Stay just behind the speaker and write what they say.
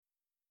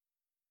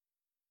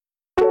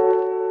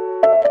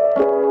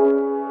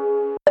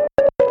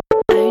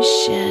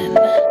Ocean.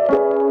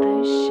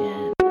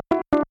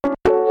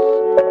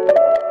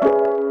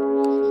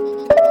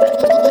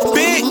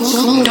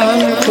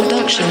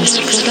 Productions.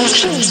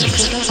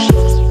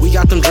 We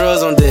got them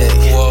drugs on deck.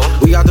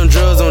 We got them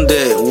drugs on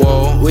deck.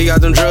 Whoa, we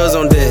got them drugs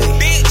on deck.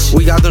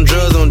 We got them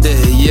drugs on deck.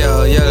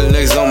 Yeah, the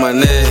niggas on my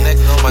neck.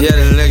 Yeah,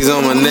 the niggas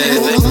on my neck.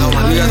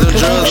 We got them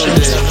drugs on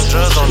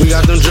deck. We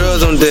got them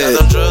drugs on deck.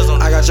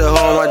 I got your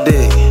hoe on my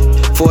dick.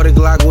 40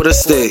 Glock with a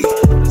stick.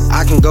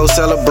 I can go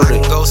sell a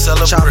brick.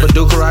 Chop a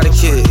do karate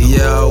kid.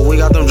 Yeah, we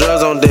got them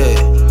drugs on deck.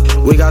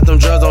 We got them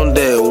drugs on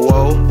deck.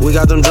 Whoa, we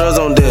got them drugs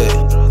on deck.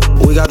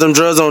 We got them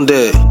drugs on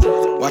deck.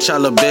 Watch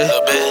out, little bitch.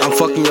 I'm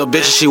fucking your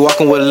bitch and she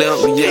walking with a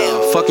limp.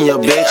 Yeah, fucking your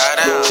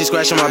bitch. She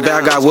scratching my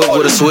back, got whipped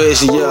with a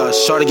switch. Yeah,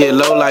 shorty get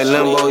low like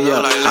limbo.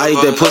 Yeah, I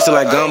eat that pussy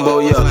like gumbo.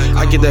 Yeah,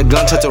 I get that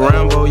gun touch a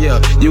Rambo. Yeah,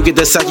 you get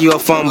that sack, you a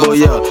fumble.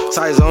 Yeah,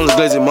 size on the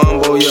glizzy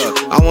mumbo. Yeah,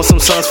 I want some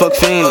sons, fuck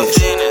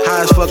Phoenix.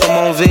 High as fuck, I'm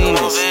on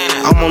Venus.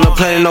 I'm on the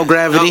planet, no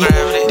gravity.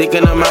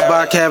 Dicking up my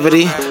bar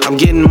cavity. I'm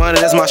getting money,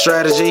 that's my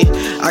strategy.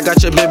 I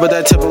got your bitch, but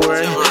that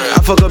Tipperary. I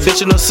fuck a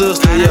bitch and her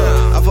sister.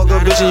 Yeah, I fuck a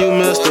bitch and you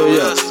missed her.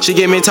 Yeah, she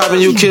get me top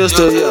and you kissed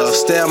her. Yeah,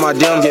 stay my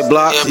DM, get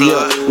blocked.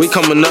 Yeah, we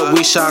coming up,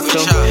 we shocked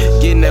them.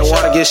 Getting that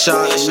water, get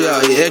shot.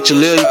 Yeah, you extra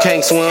lil, you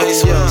can't swim.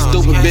 Yeah,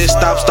 stupid bitch,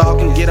 stop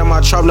stalking. Get out my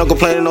trap, no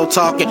complaining, no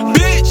talking.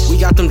 Bitch, we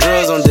got them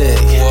drugs on deck.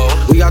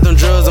 We got them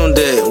drugs on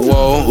deck.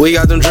 Whoa, we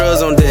got them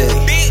drugs on deck.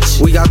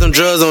 We got them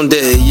drugs on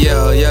deck.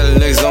 Yeah, the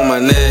niggas on my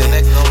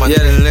neck.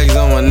 Yeah, the niggas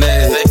on my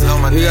neck.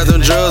 We got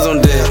them drugs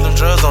on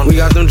deck. We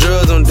got them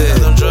drugs on deck.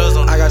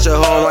 I got your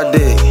hoe on my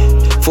dick.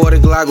 40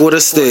 Glock with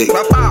a stick.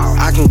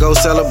 I can go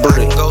sell a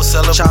brick.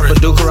 Chop a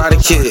do karate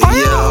kid.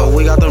 Yeah,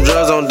 we got them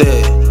drugs on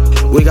deck.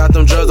 We got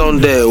them drugs on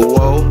deck.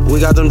 Whoa, we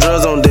got them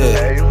drugs on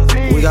deck.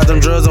 We got them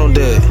drugs on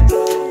deck.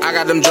 I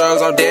got them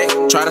drugs on deck.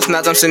 Try to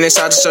snatch them sitting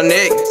inside your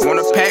neck. Want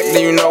a pack,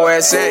 then you know where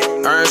it's at.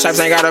 Earn stripes,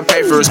 ain't gotta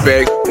pay for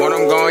respect. When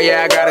I'm going,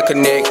 yeah, I gotta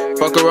connect.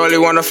 Fuck a rollie,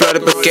 wanna flood a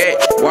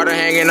paquette. Water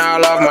hanging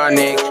all off my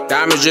neck.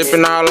 Diamonds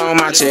dripping all on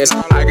my chest.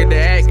 I get the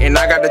act, and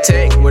I got the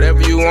tech.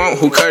 Whatever you want,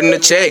 who cutting the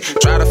check?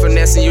 Try to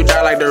finesse and you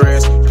die like the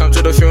rest. Come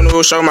to the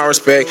funeral, show my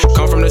respect.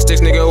 Come from the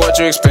sticks, nigga, what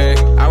you expect?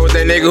 I was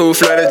that nigga who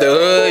flooded the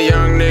hood.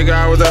 Young nigga,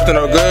 I was up to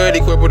no good.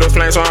 Equipped with a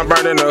flame, so I'm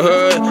burnt in the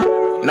hood.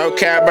 No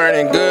cap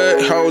burning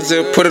good, hoes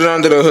zip, put it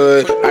under the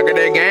hood. I got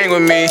that gang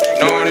with me,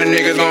 knowing the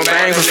niggas gon'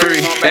 bang for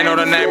free. They know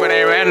the name, but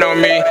they ran on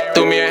me.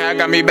 Threw me a hat,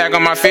 got me back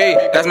on my feet.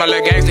 That's my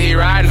little gangster, he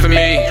riding for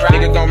me.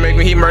 Niggas gon' make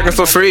me, he murking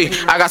for free.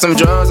 I got some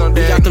drugs on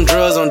deck. We got them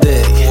drugs on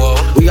deck.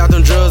 We got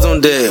them drugs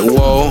on deck.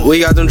 Whoa, we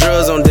got them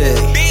drugs on deck.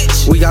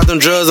 We got them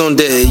drugs on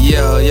deck.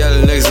 Yeah,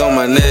 the niggas on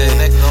my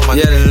neck.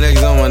 Yeah, the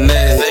niggas on my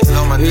neck.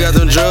 We got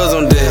them drugs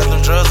on deck.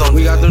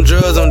 We got them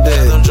drugs on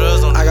deck.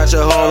 I got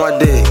your hoe on my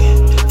dick.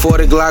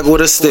 40 Glock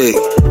with a stick.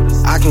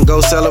 I can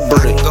go sell a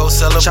brick.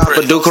 Chop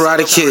a do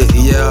karate kid.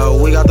 Yeah,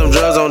 we got them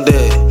drugs on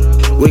deck.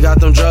 We got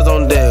them drugs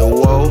on deck.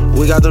 Whoa,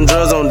 we got them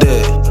drugs on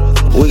deck.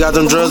 We got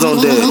them drugs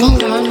on deck.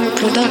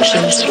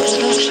 Productions.